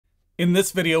In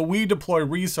this video, we deploy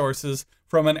resources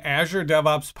from an Azure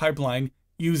DevOps pipeline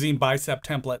using Bicep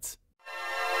templates.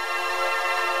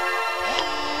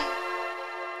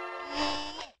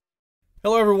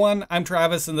 Hello everyone, I'm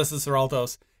Travis and this is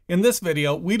Seraltos. In this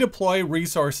video, we deploy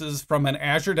resources from an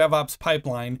Azure DevOps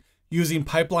pipeline using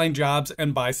pipeline jobs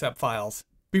and Bicep files.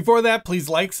 Before that, please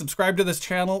like, subscribe to this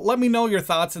channel, let me know your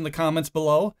thoughts in the comments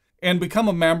below, and become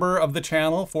a member of the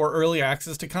channel for early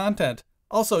access to content.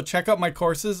 Also, check out my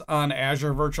courses on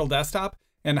Azure Virtual Desktop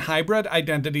and Hybrid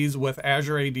Identities with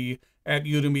Azure AD at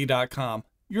udemy.com.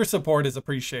 Your support is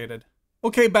appreciated.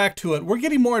 Okay, back to it. We're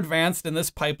getting more advanced in this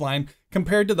pipeline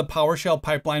compared to the PowerShell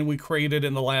pipeline we created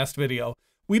in the last video.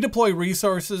 We deploy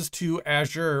resources to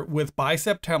Azure with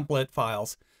Bicep template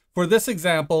files. For this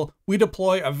example, we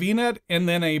deploy a VNet and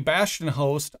then a Bastion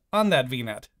host on that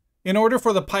VNet. In order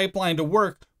for the pipeline to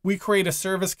work, we create a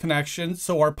service connection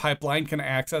so our pipeline can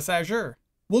access Azure.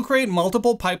 We'll create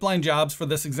multiple pipeline jobs for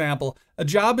this example. A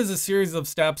job is a series of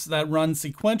steps that run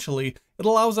sequentially. It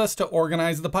allows us to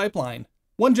organize the pipeline.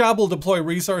 One job will deploy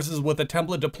resources with a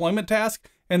template deployment task,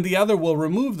 and the other will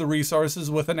remove the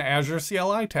resources with an Azure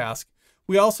CLI task.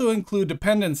 We also include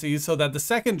dependencies so that the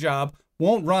second job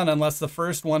won't run unless the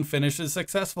first one finishes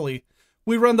successfully.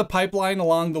 We run the pipeline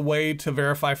along the way to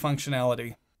verify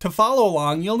functionality. To follow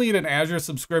along, you'll need an Azure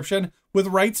subscription with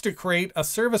rights to create a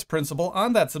service principal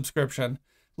on that subscription.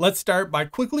 Let's start by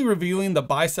quickly reviewing the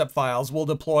Bicep files we'll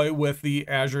deploy with the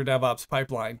Azure DevOps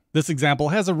pipeline. This example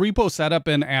has a repo setup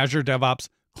in Azure DevOps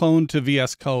cloned to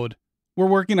VS Code. We're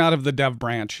working out of the dev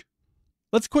branch.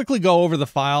 Let's quickly go over the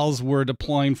files we're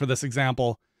deploying for this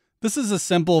example. This is a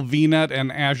simple VNet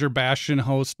and Azure Bastion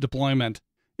host deployment.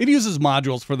 It uses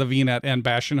modules for the VNet and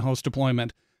Bastion host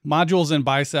deployment. Modules in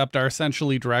Bicep are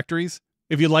essentially directories.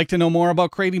 If you'd like to know more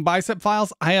about creating Bicep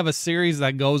files, I have a series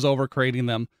that goes over creating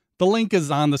them. The link is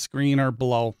on the screen or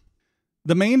below.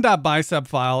 The main.bicep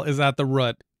file is at the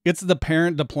root. It's the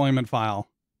parent deployment file.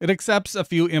 It accepts a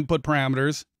few input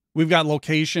parameters. We've got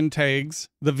location tags,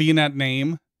 the VNet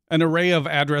name, an array of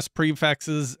address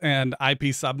prefixes and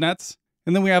IP subnets,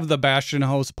 and then we have the Bastion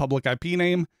host public IP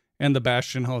name and the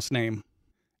Bastion host name.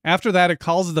 After that, it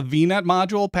calls the VNet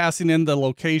module, passing in the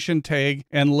location tag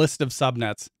and list of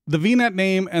subnets, the VNet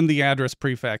name and the address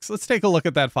prefix. Let's take a look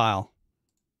at that file.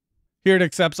 Here it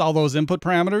accepts all those input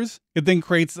parameters. It then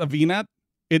creates a VNet.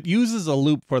 It uses a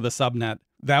loop for the subnet.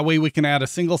 That way we can add a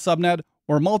single subnet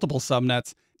or multiple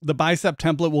subnets. The Bicep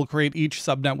template will create each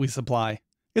subnet we supply.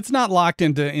 It's not locked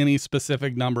into any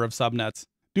specific number of subnets.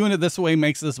 Doing it this way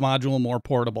makes this module more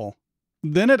portable.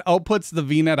 Then it outputs the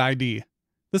VNet ID.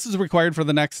 This is required for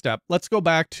the next step. Let's go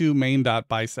back to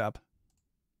main.bicep.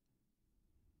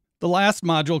 The last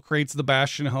module creates the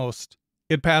Bastion host.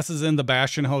 It passes in the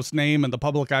Bastion host name and the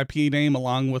public IP name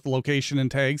along with location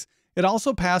and tags. It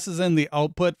also passes in the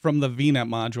output from the VNet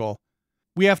module.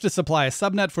 We have to supply a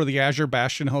subnet for the Azure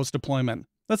Bastion host deployment.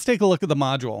 Let's take a look at the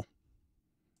module.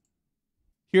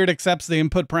 Here it accepts the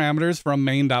input parameters from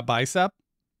main.bicep.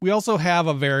 We also have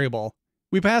a variable.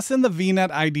 We pass in the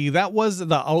VNet ID. That was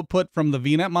the output from the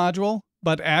VNet module,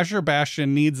 but Azure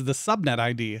Bastion needs the subnet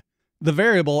ID. The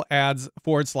variable adds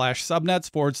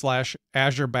 /subnets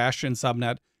 /Azure Bastion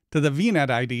subnet to the VNet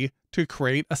ID to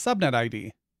create a subnet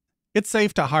ID. It's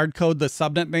safe to hard code the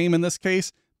subnet name in this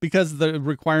case because the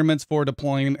requirements for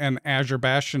deploying an Azure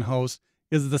Bastion host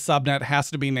is the subnet has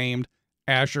to be named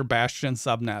Azure Bastion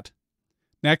subnet.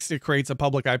 Next, it creates a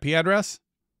public IP address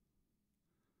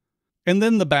and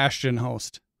then the Bastion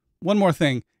host. One more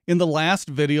thing, in the last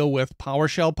video with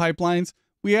PowerShell pipelines,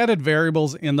 we added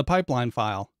variables in the pipeline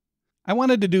file. I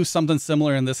wanted to do something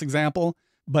similar in this example,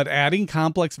 but adding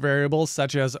complex variables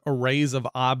such as arrays of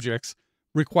objects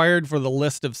required for the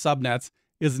list of subnets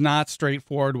is not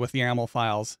straightforward with YAML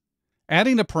files.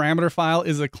 Adding a parameter file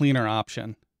is a cleaner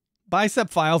option.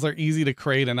 Bicep files are easy to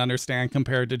create and understand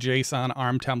compared to JSON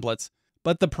ARM templates,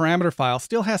 but the parameter file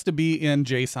still has to be in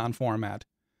JSON format.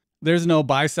 There's no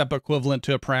Bicep equivalent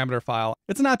to a parameter file.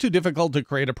 It's not too difficult to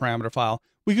create a parameter file.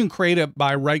 We can create it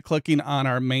by right-clicking on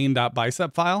our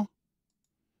main.bicep file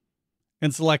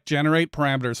and select Generate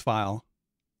Parameters File.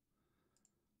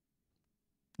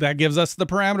 That gives us the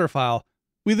parameter file.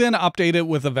 We then update it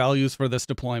with the values for this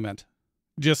deployment.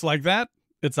 Just like that,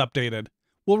 it's updated.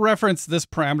 We'll reference this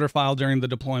parameter file during the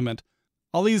deployment.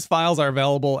 All these files are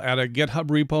available at a GitHub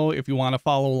repo if you want to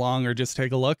follow along or just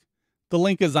take a look. The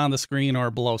link is on the screen or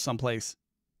below someplace.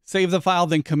 Save the file,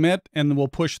 then commit, and we'll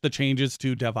push the changes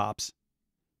to DevOps.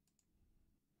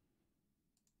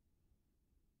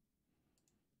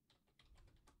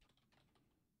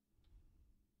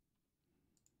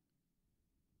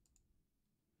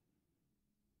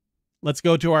 Let's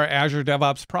go to our Azure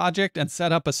DevOps project and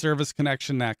set up a service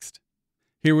connection next.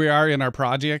 Here we are in our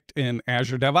project in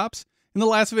Azure DevOps. In the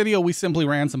last video, we simply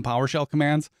ran some PowerShell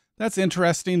commands. That's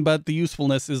interesting, but the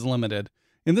usefulness is limited.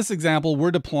 In this example, we're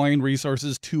deploying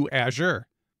resources to Azure.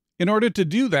 In order to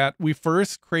do that, we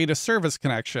first create a service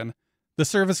connection. The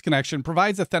service connection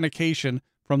provides authentication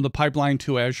from the pipeline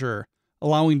to Azure,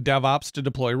 allowing DevOps to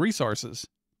deploy resources.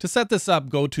 To set this up,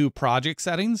 go to Project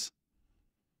Settings,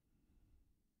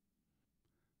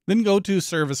 then go to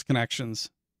Service Connections.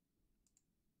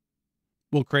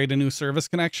 We'll create a new service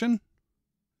connection.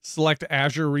 Select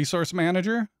Azure Resource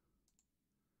Manager.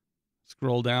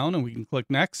 Scroll down and we can click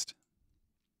Next.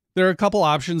 There are a couple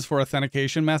options for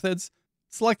authentication methods.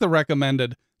 Select the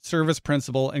recommended Service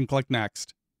Principal and click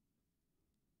Next.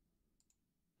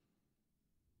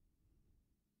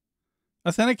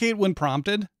 Authenticate when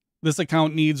prompted. This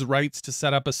account needs rights to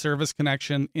set up a service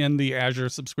connection in the Azure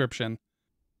subscription.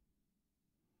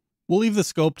 We'll leave the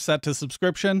scope set to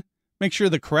subscription. Make sure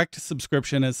the correct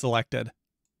subscription is selected.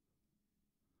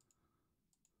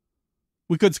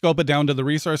 We could scope it down to the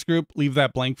resource group, leave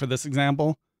that blank for this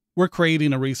example. We're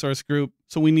creating a resource group,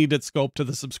 so we need it scoped to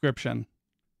the subscription.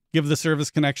 Give the service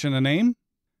connection a name,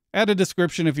 add a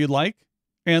description if you'd like,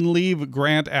 and leave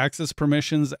Grant Access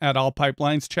Permissions at all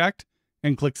pipelines checked,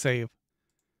 and click Save.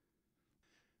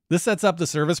 This sets up the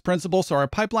service principal so our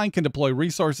pipeline can deploy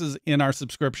resources in our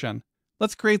subscription.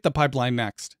 Let's create the pipeline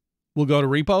next. We'll go to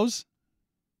Repos.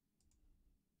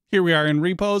 Here we are in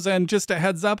Repos, and just a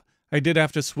heads up, I did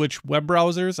have to switch web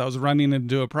browsers. I was running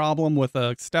into a problem with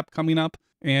a step coming up,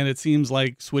 and it seems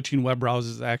like switching web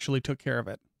browsers actually took care of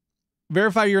it.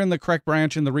 Verify you're in the correct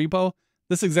branch in the repo.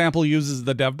 This example uses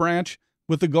the dev branch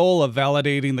with the goal of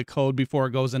validating the code before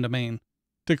it goes into main.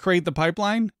 To create the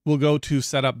pipeline, we'll go to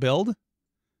Setup Build.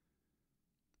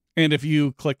 And if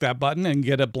you click that button and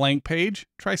get a blank page,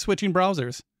 try switching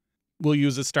browsers. We'll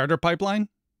use a starter pipeline.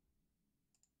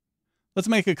 Let's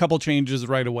make a couple changes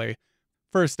right away.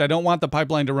 First, I don't want the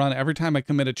pipeline to run every time I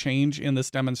commit a change in this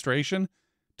demonstration.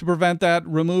 To prevent that,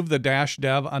 remove the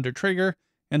 -dev under trigger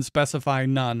and specify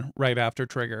none right after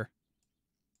trigger.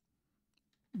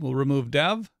 We'll remove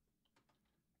dev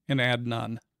and add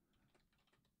none.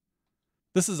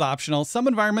 This is optional. Some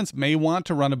environments may want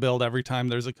to run a build every time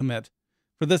there's a commit.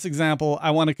 For this example, I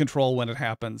want to control when it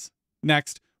happens.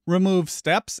 Next, remove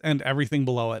steps and everything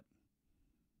below it.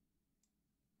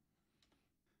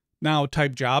 Now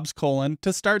type jobs :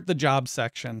 to start the jobs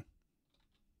section.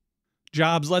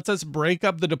 Jobs lets us break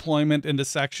up the deployment into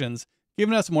sections,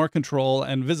 giving us more control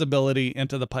and visibility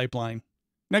into the pipeline.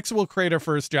 Next, we'll create our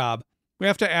first job. We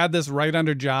have to add this right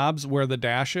under jobs where the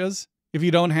dash is. If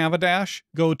you don't have a dash,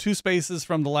 go 2 spaces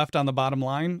from the left on the bottom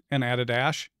line and add a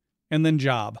dash, and then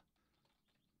job.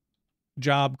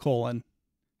 Job :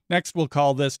 Next, we'll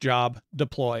call this job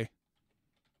deploy.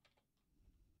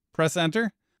 Press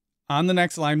enter. On the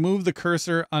next line, move the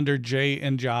cursor under J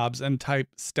in jobs and type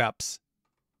steps.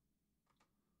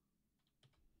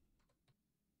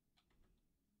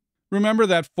 Remember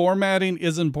that formatting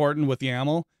is important with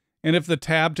YAML, and if the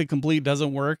tab to complete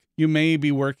doesn't work, you may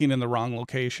be working in the wrong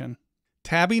location.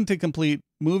 Tabbing to complete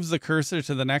moves the cursor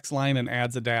to the next line and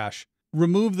adds a dash.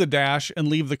 Remove the dash and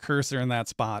leave the cursor in that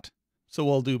spot. So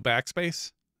we'll do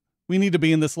backspace. We need to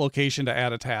be in this location to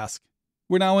add a task.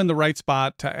 We're now in the right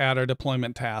spot to add our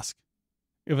deployment task.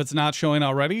 If it's not showing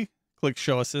already, click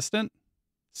Show Assistant,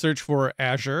 search for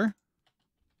Azure,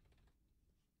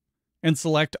 and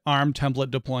select ARM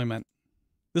Template Deployment.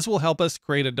 This will help us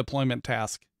create a deployment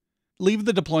task. Leave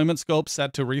the deployment scope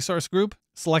set to Resource Group,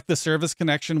 select the service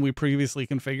connection we previously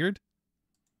configured,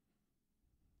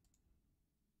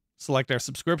 select our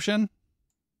subscription.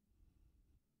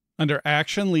 Under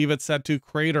Action, leave it set to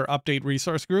Create or Update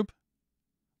Resource Group.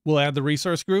 We'll add the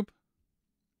resource group,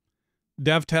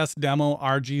 Dev Test Demo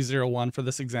RG01 for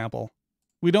this example.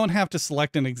 We don't have to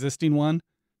select an existing one.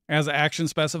 As Action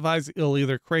specifies, it'll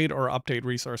either create or update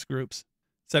resource groups.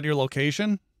 Set your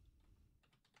location,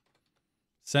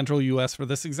 Central US for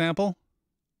this example.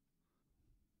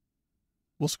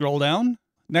 We'll scroll down.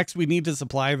 Next, we need to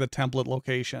supply the template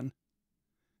location.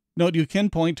 Note you can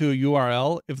point to a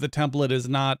URL if the template is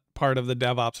not part of the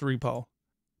DevOps repo.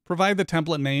 Provide the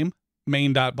template name,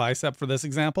 main.bicep for this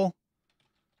example.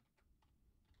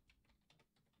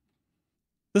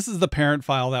 This is the parent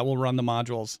file that will run the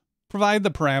modules. Provide the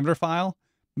parameter file,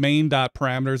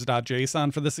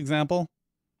 main.parameters.json for this example.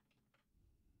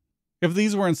 If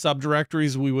these were in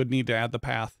subdirectories, we would need to add the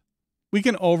path. We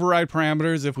can override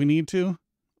parameters if we need to.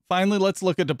 Finally, let's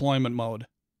look at deployment mode.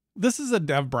 This is a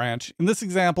dev branch. In this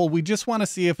example, we just want to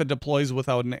see if it deploys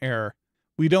without an error.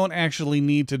 We don't actually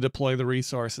need to deploy the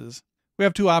resources. We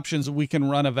have two options. We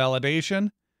can run a validation.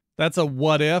 That's a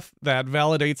what if that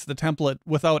validates the template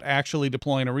without actually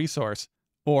deploying a resource.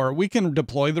 Or we can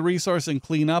deploy the resource and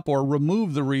clean up or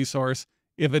remove the resource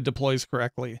if it deploys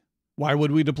correctly. Why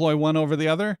would we deploy one over the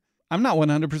other? I'm not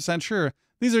 100% sure.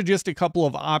 These are just a couple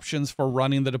of options for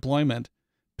running the deployment.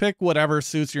 Pick whatever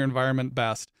suits your environment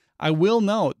best. I will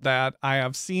note that I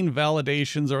have seen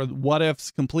validations or what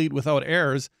ifs complete without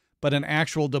errors, but an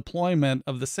actual deployment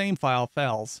of the same file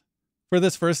fails. For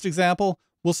this first example,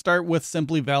 we'll start with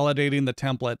simply validating the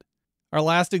template. Our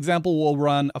last example will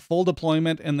run a full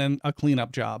deployment and then a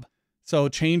cleanup job. So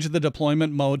change the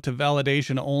deployment mode to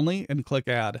validation only and click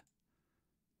Add.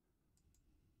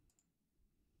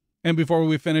 And before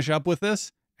we finish up with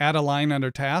this, add a line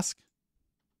under Task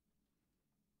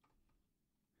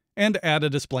and add a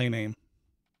display name.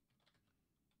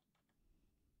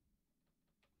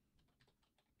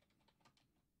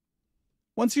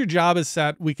 Once your job is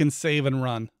set, we can save and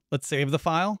run. Let's save the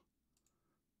file.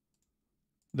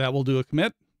 That will do a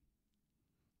commit.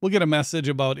 We'll get a message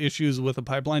about issues with a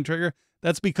pipeline trigger.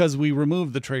 That's because we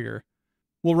removed the trigger.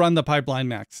 We'll run the pipeline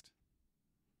next.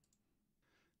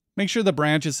 Make sure the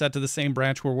branch is set to the same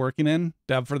branch we're working in,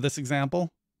 dev for this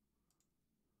example,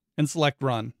 and select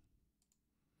Run.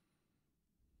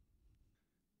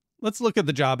 Let's look at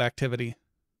the job activity.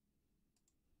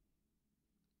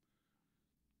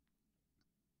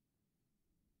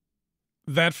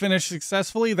 That finished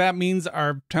successfully. That means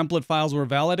our template files were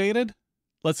validated.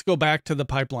 Let's go back to the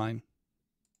pipeline.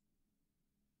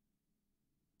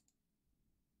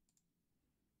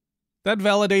 That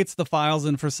validates the files,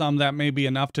 and for some that may be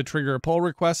enough to trigger a pull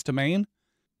request to main,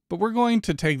 but we're going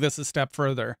to take this a step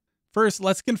further. First,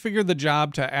 let's configure the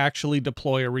job to actually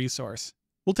deploy a resource.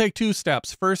 We'll take two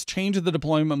steps. First, change the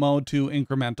deployment mode to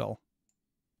incremental.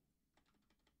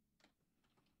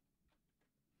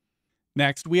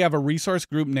 Next, we have a resource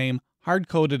group name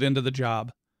hard-coded into the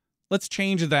job. Let's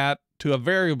change that to a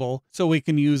variable so we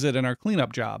can use it in our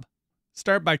cleanup job.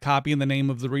 Start by copying the name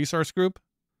of the resource group.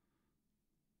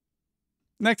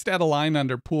 Next, add a line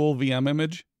under Pool VM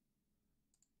Image.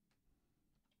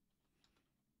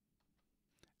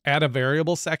 Add a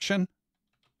variable section.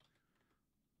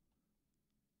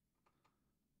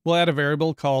 We'll add a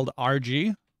variable called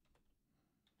RG.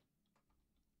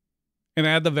 And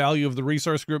add the value of the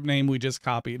resource group name we just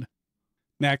copied.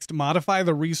 Next, modify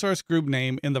the resource group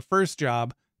name in the first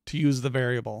job to use the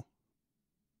variable.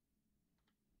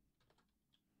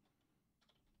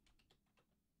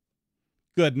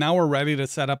 Good, now we're ready to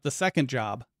set up the second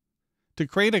job. To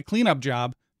create a cleanup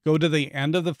job, go to the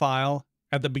end of the file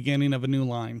at the beginning of a new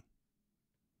line.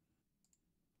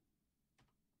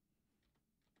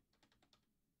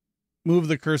 Move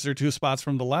the cursor 2 spots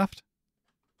from the left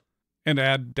and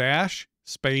add dash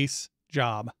space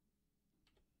job.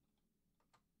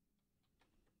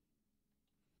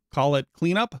 Call it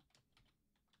cleanup.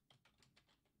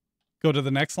 Go to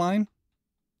the next line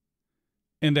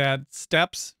and add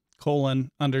steps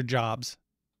under jobs.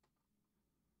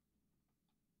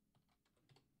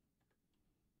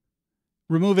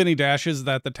 Remove any dashes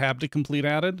that the tab to complete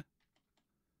added.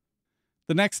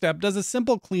 The next step does a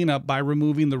simple cleanup by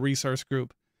removing the resource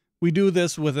group. We do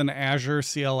this with an Azure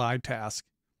CLI task.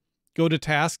 Go to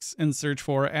Tasks and search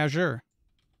for Azure.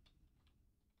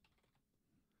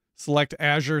 Select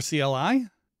Azure CLI.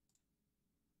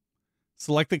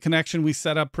 Select the connection we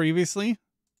set up previously.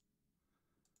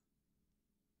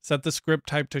 Set the script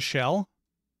type to shell.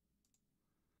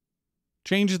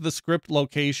 Change the script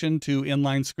location to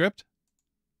inline script.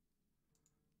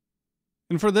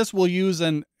 And for this, we'll use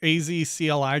an AZ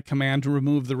CLI command to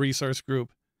remove the resource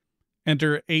group.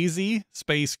 Enter AZ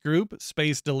space group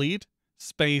space delete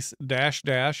space dash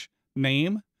dash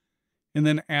name, and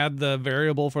then add the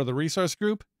variable for the resource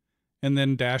group, and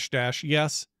then dash dash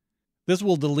yes. This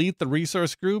will delete the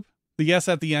resource group. The yes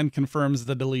at the end confirms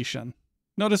the deletion.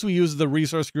 Notice we use the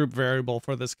resource group variable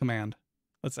for this command.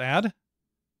 Let's add.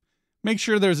 Make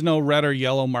sure there's no red or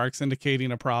yellow marks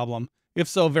indicating a problem. If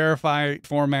so, verify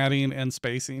formatting and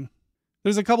spacing.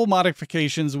 There's a couple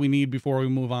modifications we need before we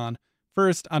move on.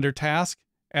 First, under Task,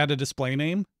 add a display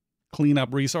name, clean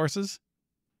up resources.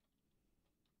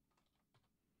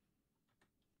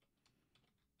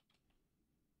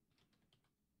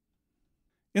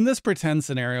 In this pretend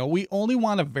scenario, we only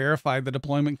want to verify the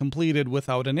deployment completed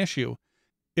without an issue.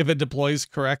 If it deploys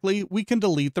correctly, we can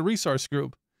delete the resource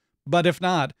group. But if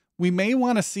not, we may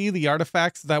want to see the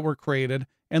artifacts that were created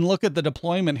and look at the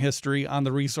deployment history on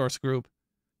the resource group.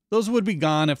 Those would be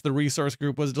gone if the resource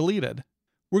group was deleted.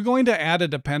 We're going to add a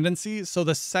dependency so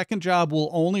the second job will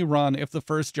only run if the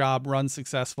first job runs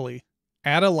successfully.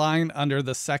 Add a line under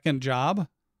the second job.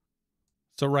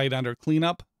 So right under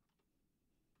cleanup,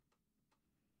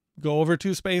 go over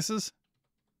 2 spaces,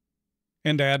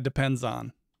 and add depends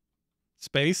on.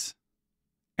 Space,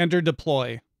 enter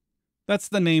deploy. That's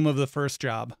the name of the first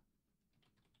job.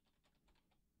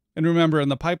 And remember, in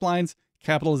the pipelines,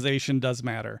 capitalization does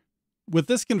matter. With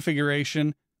this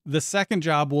configuration, the second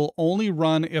job will only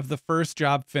run if the first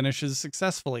job finishes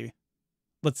successfully.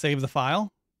 Let's save the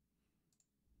file.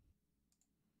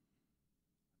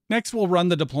 Next, we'll run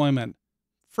the deployment.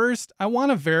 First, I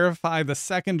want to verify the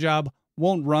second job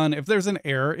won't run if there's an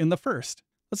error in the first.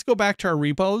 Let's go back to our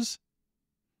repos.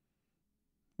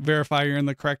 Verify you're in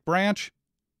the correct branch.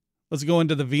 Let's go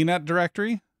into the vnet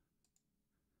directory.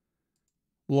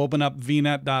 We'll open up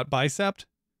vnet.bicep.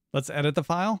 Let's edit the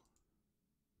file.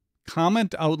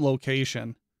 Comment out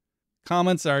location.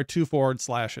 Comments are 2 forward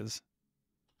slashes.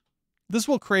 This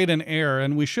will create an error,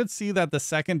 and we should see that the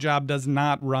second job does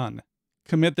not run.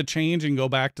 Commit the change and go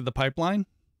back to the pipeline.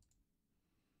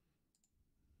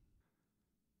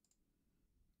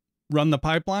 Run the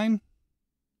pipeline.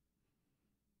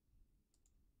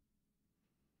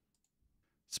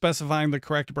 Specifying the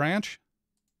correct branch.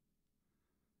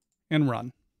 And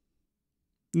run.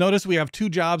 Notice we have 2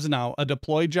 jobs now, a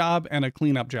deploy job and a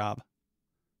cleanup job.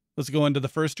 Let's go into the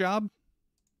first job.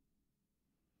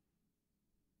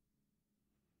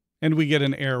 And we get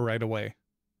an error right away.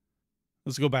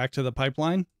 Let's go back to the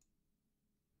pipeline.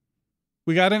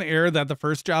 We got an error that the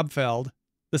first job failed.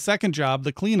 The second job,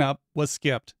 the cleanup, was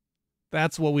skipped.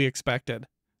 That's what we expected.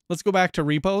 Let's go back to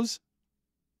repos.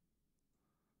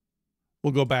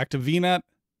 We'll go back to vnet.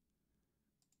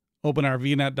 Open our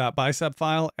vnet.bicep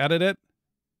file, edit it,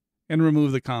 and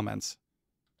remove the comments.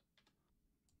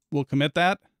 We'll commit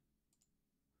that.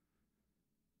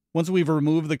 Once we've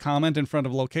removed the comment in front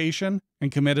of location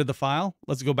and committed the file,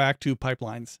 let's go back to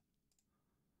pipelines.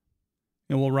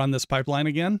 And we'll run this pipeline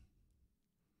again.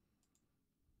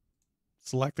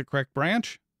 Select the correct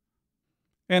branch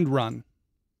and run.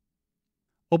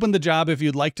 Open the job if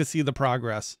you'd like to see the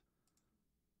progress.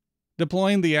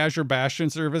 Deploying the Azure Bastion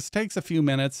service takes a few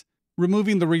minutes.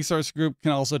 Removing the resource group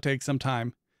can also take some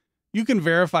time. You can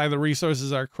verify the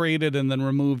resources are created and then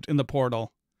removed in the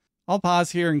portal. I'll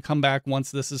pause here and come back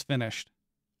once this is finished.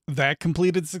 That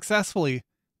completed successfully.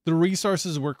 The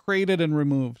resources were created and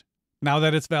removed. Now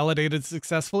that it's validated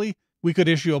successfully, we could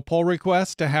issue a pull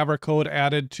request to have our code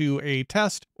added to a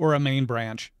test or a main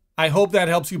branch. I hope that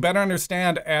helps you better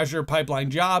understand Azure pipeline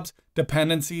jobs,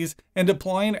 dependencies, and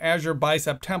deploying Azure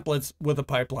Bicep templates with a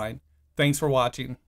pipeline. Thanks for watching.